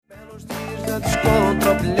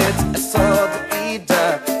Descontra o bilhete, é só de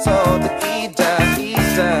ida,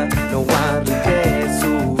 ida. Não há regresso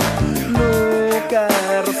no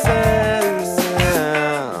carrossel.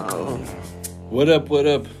 What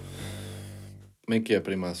up? Como é que é,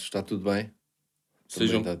 primaços? Está tudo bem?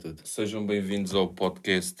 Sejam, Está tudo. sejam bem-vindos ao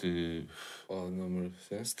podcast Qual é o número?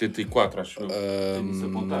 74, acho eu. Tenho isso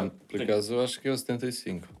apontado. Por acaso eu acho que é o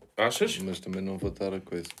 75. Achas? Mas também não vou estar a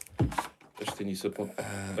coisa. Acho que tenho isso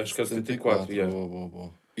apontado. Acho que é o 74. Yeah.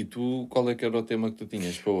 Boa. E tu, qual é que era o tema que tu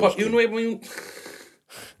tinhas para Pá, hoje? eu não é bem um...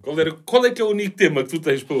 Qual é que é o único tema que tu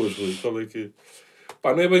tens para hoje, Rui? Qual é que...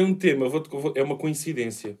 Pá, não é bem um tema, é uma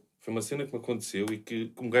coincidência. Foi uma cena que me aconteceu e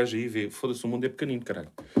que um gajo aí vê. Foda-se, o mundo é pequenino, caralho.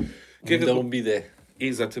 Um bidé.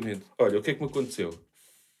 Exatamente. Olha, o que é que me aconteceu?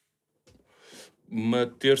 Uma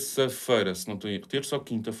terça-feira, se não estou em erro. Terça ou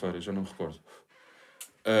quinta-feira, já não me recordo.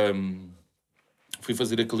 Fui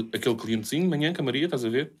fazer aquele clientezinho de manhã com a Maria, estás a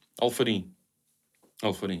ver? Alfarim.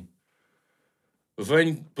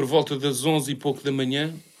 Venho por volta das 11 e pouco da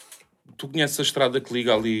manhã. Tu conheces a estrada que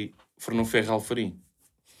liga ali Fernão Ferro Alfarim?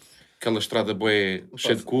 Aquela estrada bué,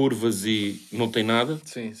 cheia de curvas e não tem nada.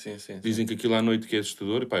 Sim. Dizem que aquilo à noite que é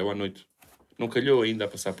assustador. E pá, eu à noite não calhou ainda a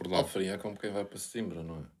passar por lá. Alfarim é como quem vai para Sesimbra,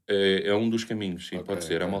 não é? É um dos caminhos, sim, Ok, pode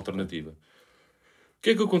ser. É uma ok. alternativa. O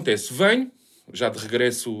que é que acontece? Venho, já de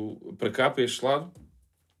regresso para cá, para este lado.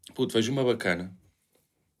 Puto, vejo uma bacana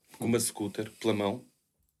com uma scooter pela mão,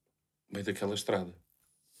 no meio daquela estrada.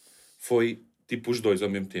 Foi tipo os dois ao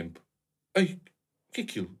mesmo tempo. Ei, o que é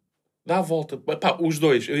aquilo? Dá a volta. Pá, os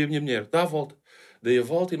dois, eu e a minha mulher, dá a volta. Dei a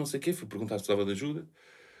volta e não sei o quê, fui perguntar se precisava de ajuda.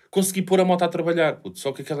 Consegui pôr a moto a trabalhar, puto.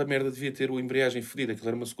 Só que aquela merda devia ter a embreagem fodida, aquilo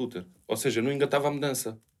era uma scooter. Ou seja, não engatava a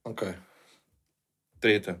mudança. Ok.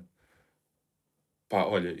 Treta. Pá,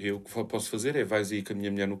 olha, eu o que posso fazer é, vais aí com a minha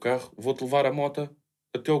mulher no carro, vou-te levar a moto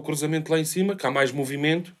até ao cruzamento lá em cima, que há mais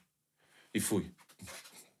movimento. E fui.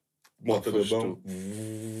 Moto da mão.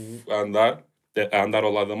 A andar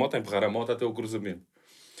ao lado da moto, a empurrar a moto até o cruzamento.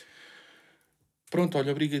 Pronto,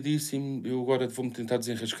 olha, obrigadíssimo. Eu agora vou-me tentar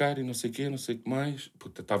desenrascar e não sei o quê, não sei o que mais.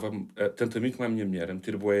 Puta, estava tanto a mim como a minha mulher a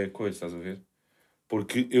meter bué coisa, estás a ver?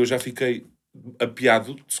 Porque eu já fiquei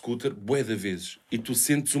apiado de scooter bué de vezes. E tu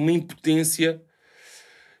sentes uma impotência.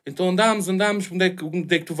 Então andámos,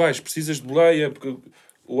 onde é que tu vais? Precisas de boleia? Porque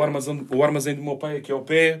o armazém do meu pai aqui ao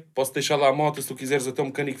pé, posso deixar lá a moto se tu quiseres até o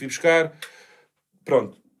mecânico vir buscar.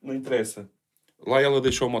 Pronto, não interessa. Lá ela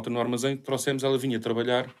deixou a moto no armazém, trouxemos, ela vinha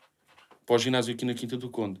trabalhar para o ginásio aqui na Quinta do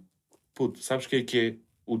Conde. Puto, sabes quem é que é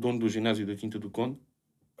o dono do ginásio da Quinta do Conde?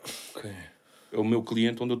 Ok. É o meu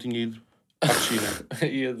cliente onde eu tinha ido à piscina.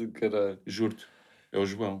 Aí é do caralho. Juro-te. É o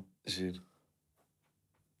João. Giro.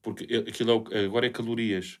 Porque aquilo agora é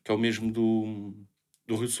calorias, que é o mesmo do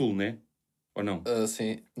Rio Sul, né? Ou não?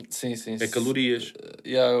 Sim. É calorias.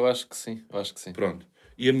 Eu acho que sim. Pronto.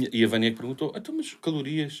 E a Vânia que perguntou, então, mas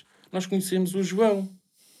calorias, nós conhecemos o João.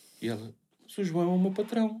 E ela, mas o João é o meu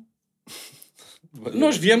patrão.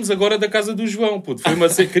 Nós viemos agora da casa do João, puto.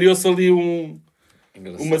 Criou-se ali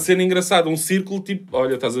uma cena engraçada, um círculo tipo,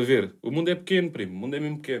 olha, estás a ver, o mundo é pequeno, primo, o mundo é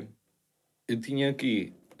mesmo pequeno. Eu tinha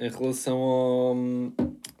aqui, em relação ao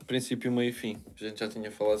princípio, meio e fim, a gente já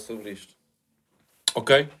tinha falado sobre isto.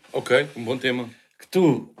 Ok, um bom tema. Que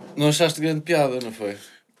tu não achaste grande piada, não foi?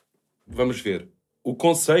 Vamos ver. O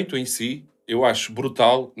conceito em si, eu acho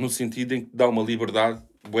brutal, no sentido em que dá uma liberdade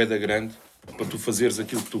bué da grande para tu fazeres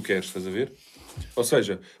aquilo que tu queres, estás a ver? Ou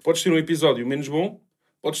seja, podes ter um episódio menos bom,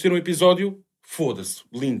 podes ter um episódio, foda-se,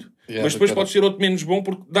 lindo. Mas depois podes ter outro menos bom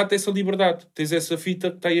porque dá-te essa liberdade. Tens essa fita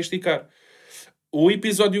que está aí a esticar. O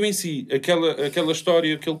episódio em si, aquela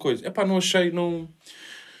história, aquela coisa, não achei, não...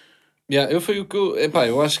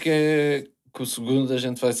 Eu acho que é que o segundo a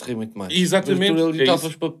gente vai se rir muito mais. Exatamente. Tu ali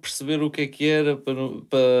estavas para perceber o que é que era,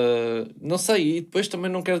 para... Não sei, e depois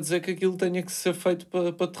também não quer dizer que aquilo tenha que ser feito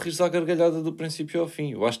para te rires à gargalhada do princípio ao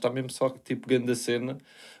fim. Eu acho que está mesmo só tipo ganda cena,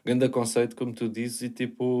 ganda conceito, como tu dizes, e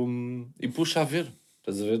tipo... E puxa a ver.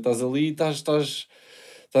 Estás a ver? Estás ali e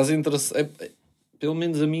estás interessado... Pelo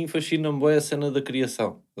menos a mim fascina-me bem a cena da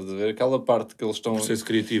criação. Estás a ver? Aquela parte que eles estão... Processo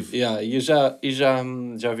criativo. E já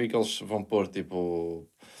vi que eles vão pôr, tipo...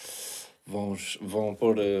 Vão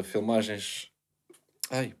pôr filmagens...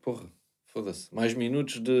 Ai, porra, foda-se. Mais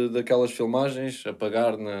minutos daquelas filmagens a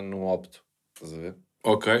pagar no Opto. Estás a ver?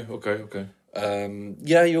 Ok.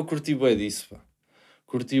 Eu curti bem disso, pá.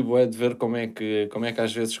 Curti bué de ver como é que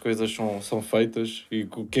às vezes coisas são feitas e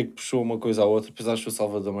o que é que puxou uma coisa à outra. Depois acho o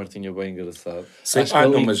Salvador Martinha bem engraçado. Acho que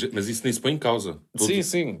Não, ali... mas isso nem se põe em causa.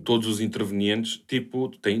 Sim. Todos os intervenientes,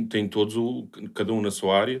 tipo, têm todos cada um na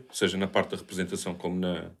sua área, seja na parte da representação como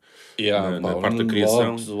na O parte da Nuno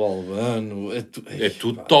criação. Lopes, o Albano... É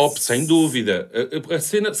tudo top, sem dúvida. A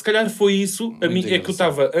cena, se calhar foi isso. A mim, é que eu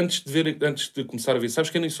estava, antes de começar a ver, sabes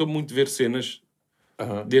que eu nem sou muito de ver cenas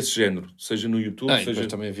desse género, seja no YouTube, E depois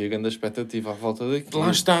também havia grande expectativa à volta daquilo. Lá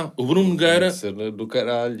está, o Bruno Nogueira do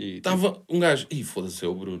caralho. estava um gajo, foda-se, é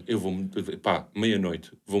o Bruno, eu vou-me, pá,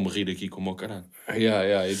 meia-noite, vou-me rir aqui como ao caralho.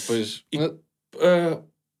 E depois...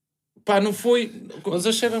 Pá, não foi... Mas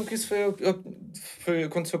acharam que isso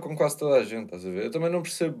aconteceu com quase toda a gente, estás a ver? Eu também não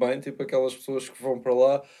percebo bem, tipo, aquelas pessoas que vão para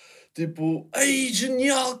lá, tipo, ai,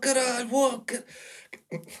 genial, caralho,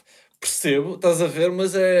 percebo, estás a ver,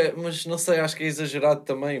 mas não sei, acho que é exagerado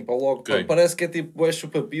também, para logo, parece que é tipo, é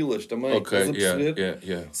chupapilas também, estás a perceber?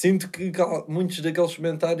 Sinto que muitos daqueles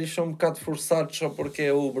comentários são um bocado forçados só porque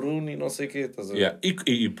é o Bruno e não sei o quê, estás a ver?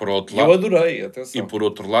 E por outro lado... Eu adorei, atenção. E por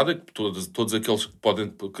outro lado, é que todos aqueles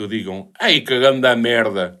que digam, ai, cagando a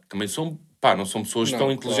merda, também são... Pá, não são pessoas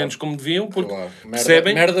tão inteligentes como deviam, porque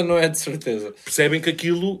percebem... Merda não é de certeza. Percebem que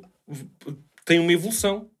aquilo tem uma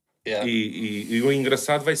evolução. E o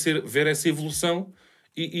engraçado vai ser ver essa evolução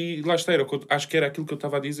e lá está, acho que era aquilo que eu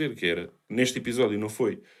estava a dizer, que era, neste episódio não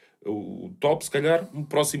foi o top, se calhar, o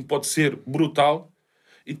próximo pode ser brutal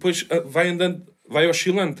e depois vai andando, vai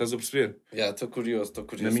oscilando, estás a perceber? Estou curioso.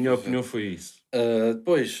 Na minha opinião foi isso.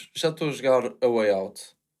 Depois, já estou a jogar a Way Out,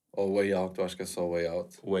 ou Way Out, eu acho que é só Way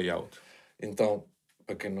Out. Way Out. Então,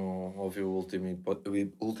 para quem não ouviu o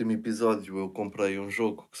último episódio, eu comprei um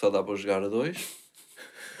jogo que só dá para jogar a 2.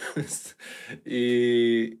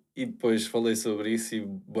 e depois falei sobre isso e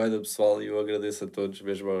bué da pessoal, e eu agradeço a todos,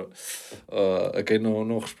 mesmo a quem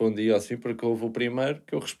não respondi assim, porque houve o primeiro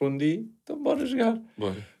que eu respondi, então bora jogar.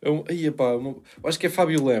 Bora. Acho que é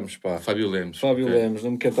Fábio Lemos, pá. Fábio Lemos,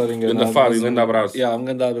 não me quero estar enganado. Ganda Fábio, grande abraço. Um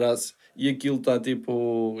grande abraço. E aquilo está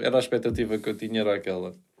tipo, era a expectativa que eu tinha, era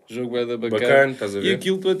aquela. O jogo é da bacana, estás a ver? E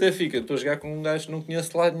aquilo tu até fica, estou a jogar com um gajo que não conhece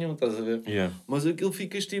de lado nenhum, estás a ver? Mas aquilo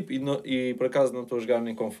ficas tipo, e por acaso não estou a jogar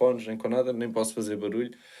nem com fones, nem com nada, nem posso fazer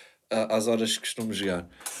barulho às horas que costumo jogar.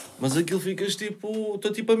 Mas aquilo ficas tipo,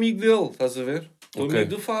 estou tipo amigo dele, estás a ver? Estou amigo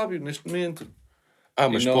do Fábio neste momento.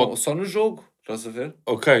 Mas só no jogo, estás a ver?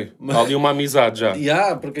 Há ali uma amizade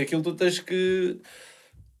já. Porque aquilo tu tens que...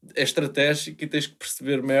 É estratégico e tens que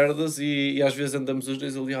perceber merdas e às vezes andamos os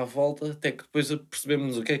dois ali à volta até que depois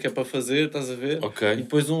percebemos o que é para fazer, estás a ver? E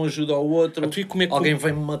depois um ajuda ao outro. Alguém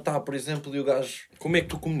vem-me matar, por exemplo, e o gajo... Como é que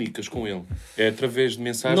tu comunicas com ele? É através de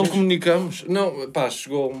mensagens? Não comunicamos. Não, pá,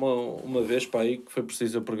 chegou uma vez para aí que foi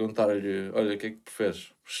preciso eu perguntar-lhe, olha, o que é que preferes?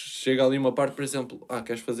 Chega ali uma parte, por exemplo,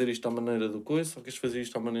 queres fazer isto à maneira do coice ou queres fazer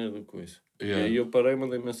isto à maneira do coice? E aí eu parei,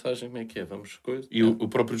 mandei mensagem, como é que é? Vamos coisa? E o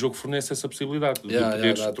próprio jogo fornece essa possibilidade de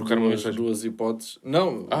poderes trocar uma mensagem? Duas hipóteses.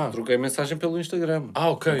 Não, troquei mensagem pelo Instagram.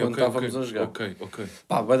 Enquanto estávamos a jogar.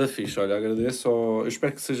 Pá, vai da fixe, olha, agradeço. Eu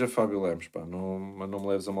espero que seja Fábio Lemos, pá, mas não me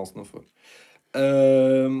leves a mal se não for.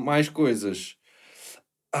 Mais coisas.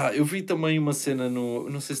 Eu vi também uma cena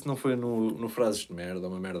não sei se não foi no Frases de Merda,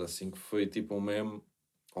 uma merda assim, que foi tipo um meme,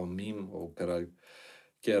 ou meme, ou caralho,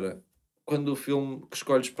 que era quando o filme que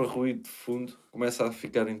escolhes para ruído de fundo começa a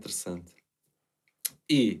ficar interessante.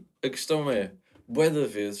 E a questão é, bué de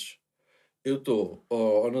vezes, eu estou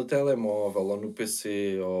ou no telemóvel, ou no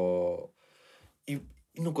PC, e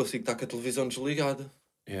não consigo estar com a televisão desligada.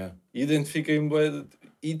 E identifiquei-me bué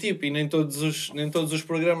e nem todos os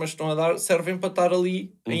programas que estão a dar servem para estar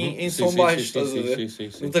ali em som baixo, estás a ver?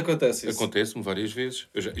 Não te acontece isso? Acontece-me várias vezes.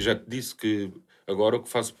 Eu já te disse que agora o que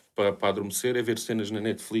faço para adormecer é ver cenas na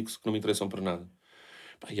Netflix que não me interessam para nada.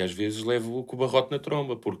 E às vezes levo com o barrote na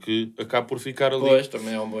tromba, porque acabo por ficar ali. Pois,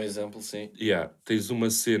 também é um bom exemplo, sim. Tens uma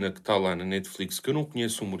cena que está lá na Netflix, que eu não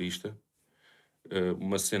conheço humorista,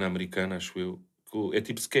 uma cena americana, acho eu, que é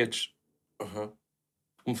tipo sketch.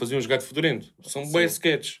 Como faziam os gato fedorento. São bem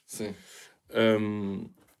sketches. Sim.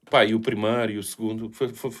 E o primeiro e o segundo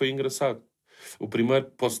foi engraçado. O primeiro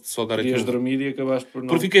posso só dar aqui. Dormir e acabaste por não.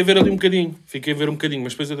 Porque fiquei a ver ali um bocadinho.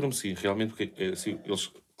 mas depois adormeci. Realmente, porque assim,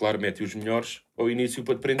 eles, claro, metem os melhores ao início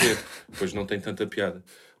para te prender. Depois não tem tanta piada.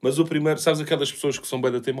 Mas o primeiro, sabes aquelas pessoas que são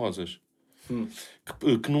bem teimosas?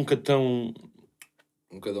 Que nunca estão.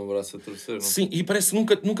 Nunca dão um braço a torcer, não? Sim, e parece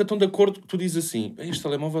que nunca estão de acordo que tu dizes assim, este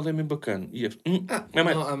telemóvel é bem bacana. E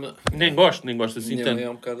nem gosto assim tanto. É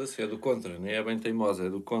um bocado assim, é do contra. Nem é bem teimosa, é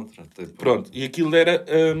do contra. Pronto, e aquilo era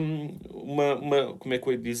como é que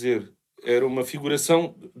eu ia dizer? Era uma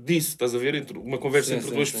figuração disso, estás a ver? Uma conversa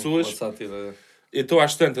entre duas pessoas. Uma sátira. Então,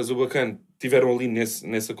 às tantas, o bacana, tiveram ali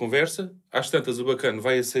nessa conversa, às tantas, o bacana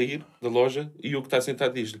vai a sair da loja e o que está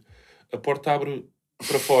sentado diz-lhe, a porta abre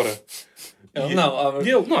para fora. Ele não abre.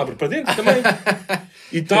 E ele, não, abre para dentro também.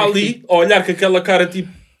 E está ali, a olhar com aquela cara, tipo,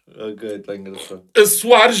 Ok, está engraçado. a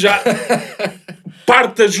suar já.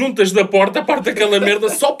 Parte as juntas da porta, parte aquela merda,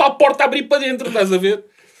 só para a porta abrir para dentro, estás a ver?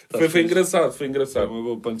 Foi engraçado, foi É engraçado. uma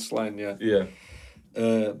boa punchline, yeah.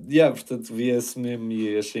 Yeah. Portanto, vi esse meme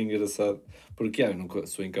e achei engraçado. Porque eu nunca,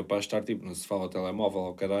 sou incapaz de estar tipo, no sofá ao telemóvel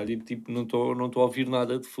ao caralho e tipo, não estou a ouvir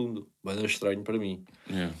nada de fundo. Mas é estranho para mim.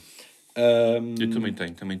 Yeah. Eu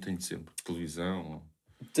também tenho sempre televisão.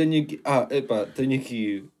 Tenho aqui, tenho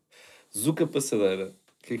aqui Zuca Passadeira.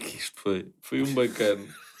 O que é que isto foi? Foi um bacana.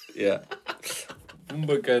 Yeah. Um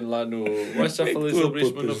bacana lá no. Eu acho que já falei sobre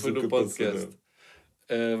isto, mas não foi no podcast.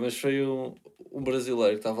 Mas foi um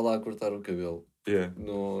brasileiro que estava lá a cortar o cabelo. Yeah.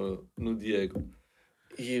 No Diego.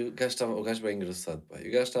 E o gajo bem engraçado, pá. O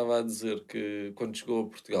gajo estava a dizer que quando chegou a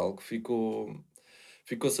Portugal que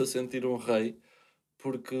ficou-se a sentir um rei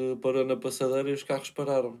porque parou na passadeira e os carros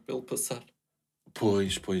pararam para ele passar.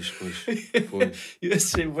 Pois. Eu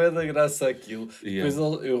achei bem da graça aquilo. Yeah.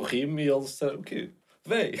 Depois eu ri-me e eles disseram o quê?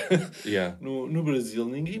 Véi, Yeah. no Brasil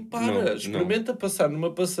ninguém para. Não. Experimenta passar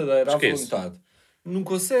numa passadeira Esquece. à vontade. Não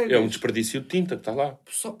consegue. É um desperdício de tinta que está lá.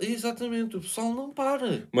 Exatamente, o pessoal não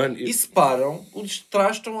para. Mano, E se param, os de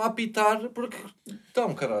trás estão a apitar porque...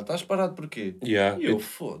 Então, caralho, estás parado porquê? Yeah. E eu,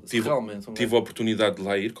 foda-se, realmente... Tive a oportunidade de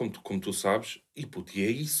lá ir, como tu sabes, e puto, e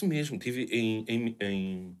é isso mesmo. Estive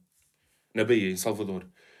na Bahia, em Salvador.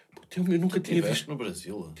 Puto, eu nunca tinha visto. no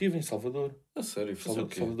Brasil? Estive em Salvador. A sério, fazer o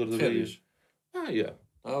quê? Salvador da Férias? Bahia. Yeah.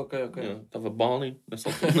 Ok. Estava bowling nessa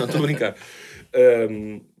altura. Não, estou a brincar.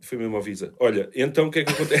 Foi mesmo a Visa. Olha, então o que é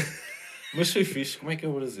que acontece? Mas foi fixe. Como é que é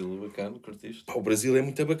o Brasil? Bacana, curtiste? Pá, o Brasil é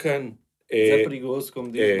muito bacana. Mas é perigoso,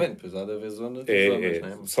 como diz. Bem, depois há de haver zonas,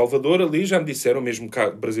 né? Salvador ali já me disseram, mesmo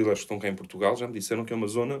cá, brasileiros que estão cá em Portugal, já me disseram que é uma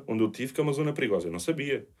zona onde eu tive, que é uma zona perigosa. Eu não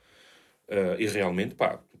sabia. E realmente,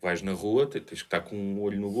 pá, vais na rua, tens que estar com um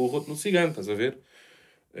olho no burro, outro no cigano, estás a ver?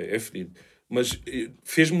 É fedido. Mas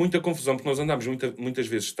fez muita confusão, porque nós andámos muitas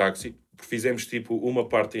vezes de táxi, porque fizemos tipo uma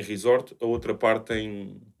parte em resort, a outra parte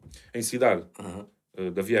em cidade,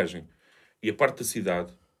 da viagem. E a parte da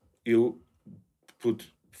cidade,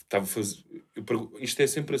 estava a fazer... Isto é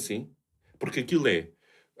sempre assim, porque aquilo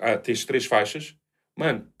tens 3 faixas,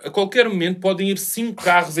 mano, a qualquer momento podem ir 5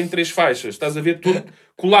 carros em 3 faixas, estás a ver tudo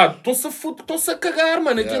colado, estão-se a cagar,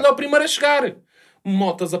 mano, aquilo é o primeiro a chegar.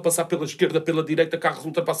 Motas a passar pela esquerda, pela direita, carros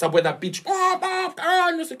ultrapassar, bué da pitch,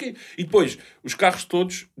 não sei o quê. E depois, os carros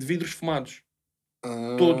todos de vidros fumados.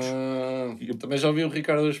 Todos. Eu também já ouvi o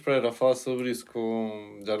Ricardo Espera a falar sobre isso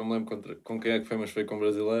já não me lembro com quem é que foi, mas foi com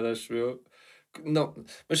brasileiro, acho eu. Não,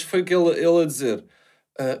 mas foi que ele a dizer,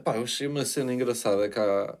 eu achei uma cena engraçada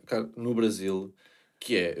cá no Brasil,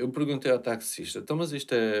 que eu perguntei ao taxista, então mas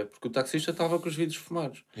isto é... Porque o taxista estava com os vidros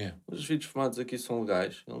fumados. Yeah. Os vidros fumados aqui são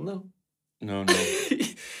legais? Ele, não. Não.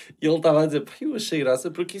 E ele estava a dizer, eu achei graça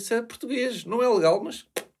porque isso é português, não é legal, mas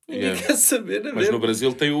ninguém quer saber. Mas no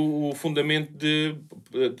Brasil tem o fundamento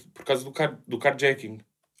por causa do carjacking.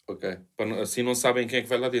 Ok. Assim não sabem quem é que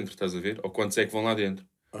vai lá dentro, estás a ver? Ou quantos é que vão lá dentro.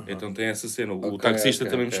 Então tem essa cena. O taxista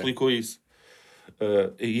também me explicou isso.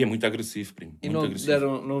 E é muito agressivo, primo. E muito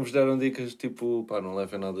agressivo. não vos deram dicas tipo, não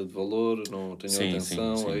levem nada de valor, não tenham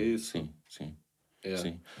atenção a isso? Sim. Yeah.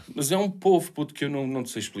 Sim. Mas é um povo, puto, que eu não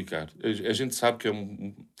te sei explicar. A gente sabe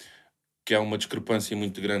que há uma discrepância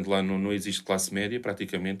muito grande lá, não existe classe média,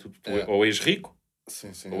 praticamente. Ou és rico,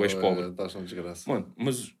 ou és pobre. Estás uma desgraça. Mano,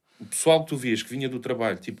 mas o pessoal que tu vias, que vinha do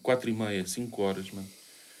trabalho, tipo 4h30, 5 horas, mano,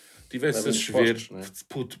 tivesse a chover,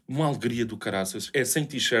 puto, uma alegria do caraças. É sem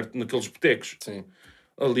t-shirt naqueles botecos. Sim.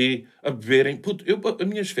 Ali, a beberem. Puto, as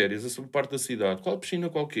minhas férias, a sobre parte da cidade, qual piscina,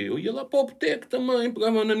 qualquer. Eu ia lá para o boteco também,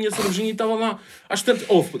 pegava na minha cervejinha e estava lá. Às tantas...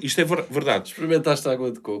 isto é verdade. Experimentaste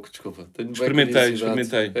água de coco, desculpa. Experimentei.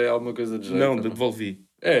 É alguma coisa de jeito? Não, devolvi.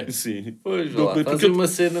 Sim. Pois, fazem uma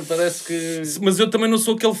cena, parece que... Mas eu também não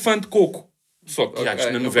sou aquele fã de coco. Só que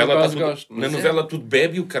na novela tudo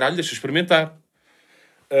bebe e o caralho, deixa experimentar.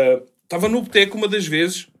 Estava no boteco uma das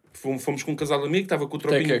vezes... Fomos com um casal amigo, estava com o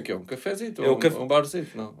tropinho. É um cafezito? Um barzinho?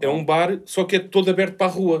 Não. É um bar, só que é todo aberto para a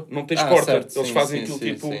rua. Não tens porta. Certo, eles fazem aquilo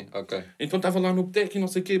tipo... Okay. Então estava lá no boteco e não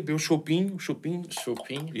sei o quê, bebeu chopinho.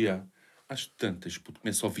 Yeah. Às tantas,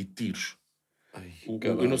 começa a ouvir tiros.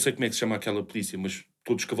 Eu não sei como é que se chama aquela polícia, mas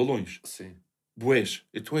todos cavalões. Sim. Bués.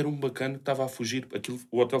 Então era um bacana que estava a fugir.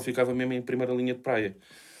 O hotel ficava mesmo em primeira linha de praia.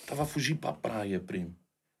 Estava a fugir para a praia, primo.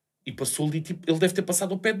 E passou ali, tipo, ele deve ter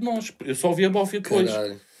passado ao pé de nós. Eu só ouvi a bófia depois.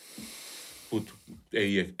 Caralho. puto,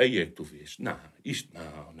 aí é que tu vês. Não, isto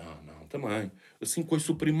não, também. Assim com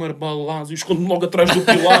esse o primeiro balazo e escondo-me logo atrás do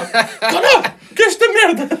pilar. Caralho, que é esta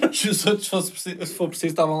merda? Se os outros, se for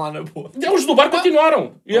preciso, estavam lá na boa. Os do bar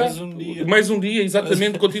continuaram. Mais um dia.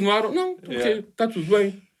 Exatamente, continuaram. Não, porque está tudo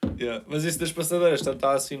bem. Yeah. Mas isso das passadeiras tanto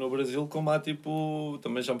está assim no Brasil como há tipo...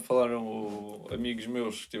 Também já me falaram amigos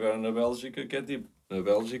meus que estiveram na Bélgica, que é tipo... Na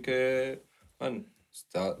Bélgica é... Mano,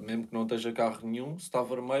 mesmo que não esteja carro nenhum, se está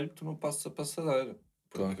vermelho, tu não passas a passadeira.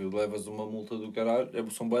 Porque levas uma multa do caralho.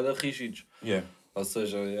 São bué da rígidos. Yeah. Ou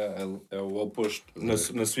seja, é o oposto.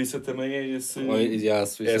 Na Suíça também é essa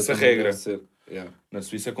regra. Yeah. Na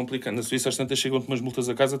Suíça é complicado. Na Suíça, às tantas, chegam-te umas multas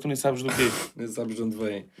a casa, tu nem sabes do quê. Nem sabes de onde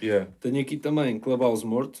vem. Yeah. Tenho aqui também clubhouse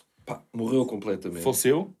morto. Pá, morreu completamente.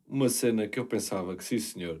 Faleceu? Uma cena que eu pensava que, sim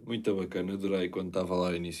senhor, muito bacana. Adorei quando estava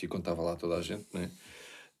lá no início e quando estava lá toda a gente, né?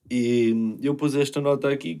 E eu pus esta nota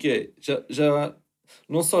aqui que é... Já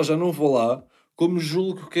não só já não vou lá, como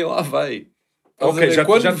julgo que lá vai.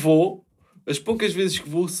 Quando vou... As poucas vezes que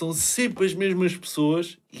vou são sempre as mesmas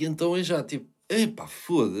pessoas e então é já tipo, epá,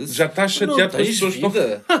 foda-se. Já estás chateado com as pessoas.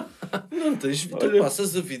 Vida. Não tens vida. Tu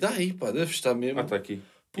passas a vida aí, pá, deves estar mesmo. Está aqui.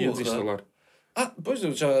 Ia desinstalar. Pois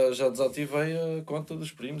eu já desativei a conta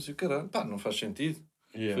dos primos e o caralho. Pá, não faz sentido.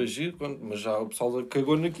 Foi giro, mas já o pessoal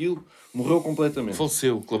cagou naquilo. Morreu completamente.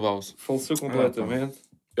 Faleceu o Clubhouse. Faleceu completamente.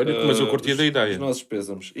 Olha, mas eu curtia da ideia. Os nossos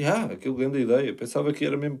pésamos. Aquilo grande ideia. Pensava que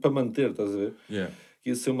era mesmo para manter, estás a ver?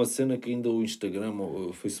 Ia ser uma cena que ainda o Instagram ou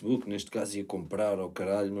o Facebook, neste caso, ia comprar ao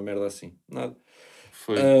caralho, uma merda assim. Nada.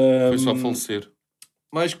 Foi só falecer.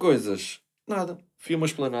 Mais coisas. Nada. Fui uma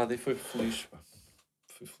esplanada e foi feliz. Pá.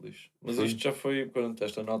 Fui feliz. Mas isto já foi, pronto,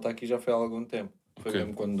 esta nota aqui já foi há algum tempo. Foi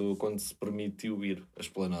mesmo quando se permitiu ir às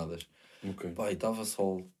esplanadas. Pá, e estava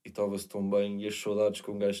sol, e estava-se tão bem, e as saudades que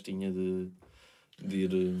um gajo tinha de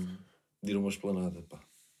ir a uma esplanada, pá.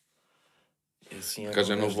 Assim, cá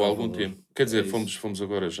já não vou há algum tempo. Quer dizer, fomos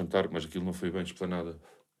agora jantar, mas aquilo não foi bem esplanada.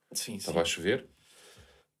 Sim. Estava a chover.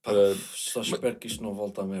 Pá, só espero que isto não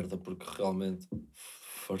volte à merda, porque realmente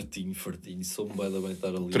fartinho, sou-me bem da bem estar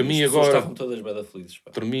ali. Tremi as agora. Estavam todas bem da felizes.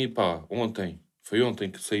 Pá. Tremi, pá, ontem. Foi ontem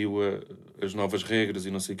que saiu as novas regras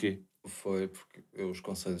e não sei o quê. Foi, porque os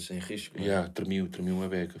conselhos sem risco. Tremi uma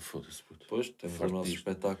beca, foda-se, puto. Depois temos o nosso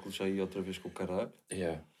espetáculo já aí outra vez com o caralho.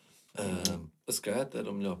 Se calhar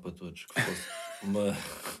era melhor para todos que fosse. Mas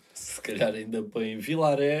se calhar ainda põe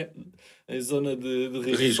Vilaré, em zona de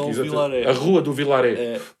risco. Vilaré. A rua do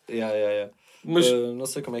Vilaré. Mas não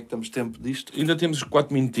sei como é que estamos tempo disto. Ainda temos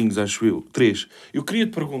 4 minutinhos, acho eu. 3. Eu queria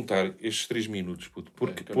te perguntar estes 3 minutos, puto.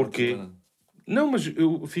 Porque... Não, mas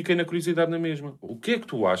eu fiquei na curiosidade na mesma. O que é que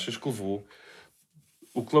tu achas que levou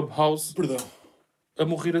o Clubhouse a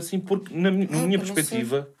morrer assim? Porque, na minha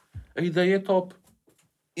perspectiva, a ideia é top.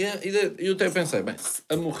 Eu até pensei, bem,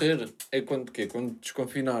 a morrer é quando Quando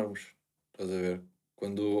desconfinarmos. Estás a ver?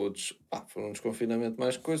 Quando for um desconfinamento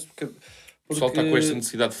mais coisa. Porque o pessoal está com esta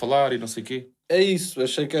necessidade de falar e não sei o quê. É isso,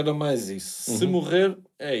 achei que era mais isso. Se morrer,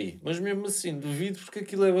 é aí. Mas mesmo assim, duvido, porque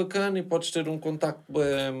aquilo é bacana e podes ter um contacto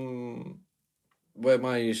bem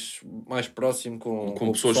mais próximo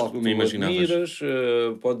com pessoas que nem imaginavas.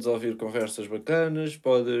 Podes ouvir conversas bacanas,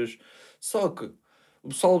 Só que o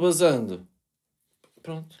pessoal basando.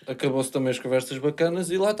 Pronto, acabou-se também as conversas bacanas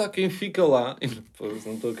e lá está quem fica lá.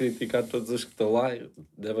 Não estou a criticar todos os que estão lá.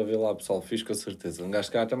 Deve haver lá pessoal fixe, com certeza. Um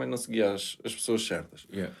gajo cá também não seguia as pessoas certas.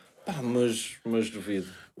 Mas duvido.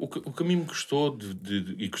 O que a mim me gostou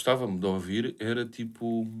e gostava-me de ouvir era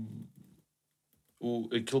tipo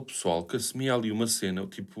aquele pessoal que assumia ali uma cena,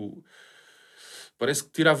 tipo, parece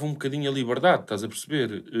que tirava um bocadinho a liberdade, estás a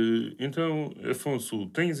perceber? Então, Afonso,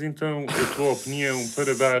 tens então a tua opinião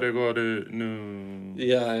para dar agora no...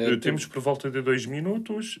 temos por volta de 2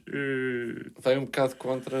 minutos. Vai um bocado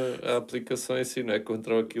contra a aplicação em si, não é?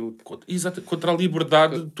 Contra aquilo... Exato, contra a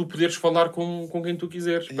liberdade de tu poderes falar com quem tu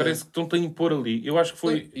quiseres. Parece que estão-te a impor ali. Eu acho que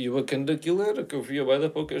foi... E o bacana daquilo era que eu via bem da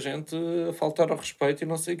pouca gente a faltar ao respeito e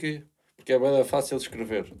não sei o quê. Porque é bem fácil de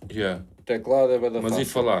escrever. O teclado é bem fácil. Mas e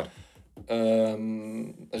falar?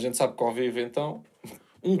 A gente sabe que ao vivo, então...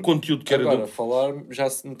 Um conteúdo que era... Agora, falar, já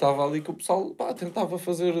se notava ali que o pessoal tentava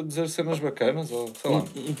dizer cenas bacanas, ou sei lá.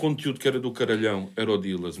 Um conteúdo que era do caralhão era o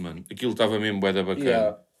Dillas, mano. Aquilo estava mesmo bué da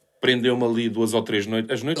bacana. Prendeu-me ali 2 ou 3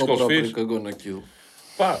 noites. As noites que ele fez... cagou naquilo.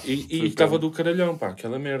 E estava do caralhão,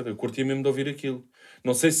 aquela merda. Eu curtia mesmo de ouvir aquilo.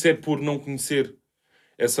 Não sei se é por não conhecer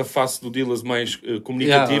essa face do Dillas mais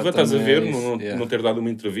comunicativa, estás a ver? Não ter dado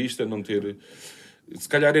uma entrevista, não ter... Se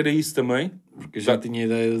calhar era isso também. Porque já tinha a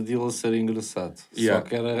ideia de Dillas ser engraçado. Só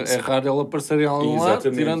que é raro ele aparecer em algum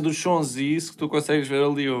lado, tirando os sons e isso, que tu consegues ver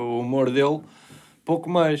ali o humor dele. pouco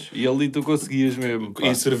mais. E ali tu conseguias mesmo. Pá.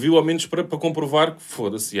 E serviu ao menos para comprovar que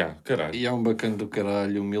foda-se, caralho. E é um bacana do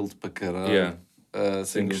caralho, humilde para caralho. Yeah.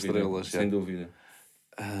 5 estrelas. Sem dúvida.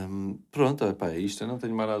 Pronto, epá, isto eu não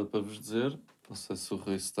tenho mais nada para vos dizer. Não sei se o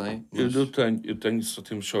Rui se tem. Mas... Eu tenho, só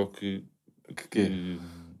temos só que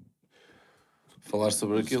falar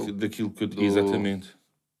sobre aquilo. Daquilo que eu... Exatamente.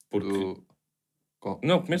 Porque...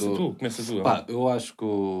 Não, começa tu. Pá, eu acho que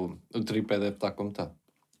o tripé deve estar como está.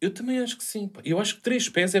 Eu também acho que sim. Pá. Eu acho que 3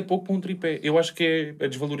 pés é pouco para um tripé. Eu acho que é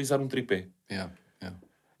desvalorizar um tripé. Yeah.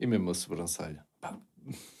 E mesmo a sobrancelha. Pá,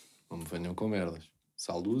 não me venham com merdas.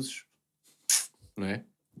 Se há luzes, não é?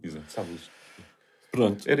 Exato, sabes.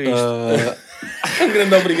 Pronto. Era isto. Um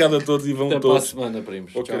grande obrigado a todos e vão até todos. para a semana,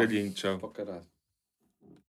 primos. Para o Tchau. caralhinho, tchau. Para o caralho.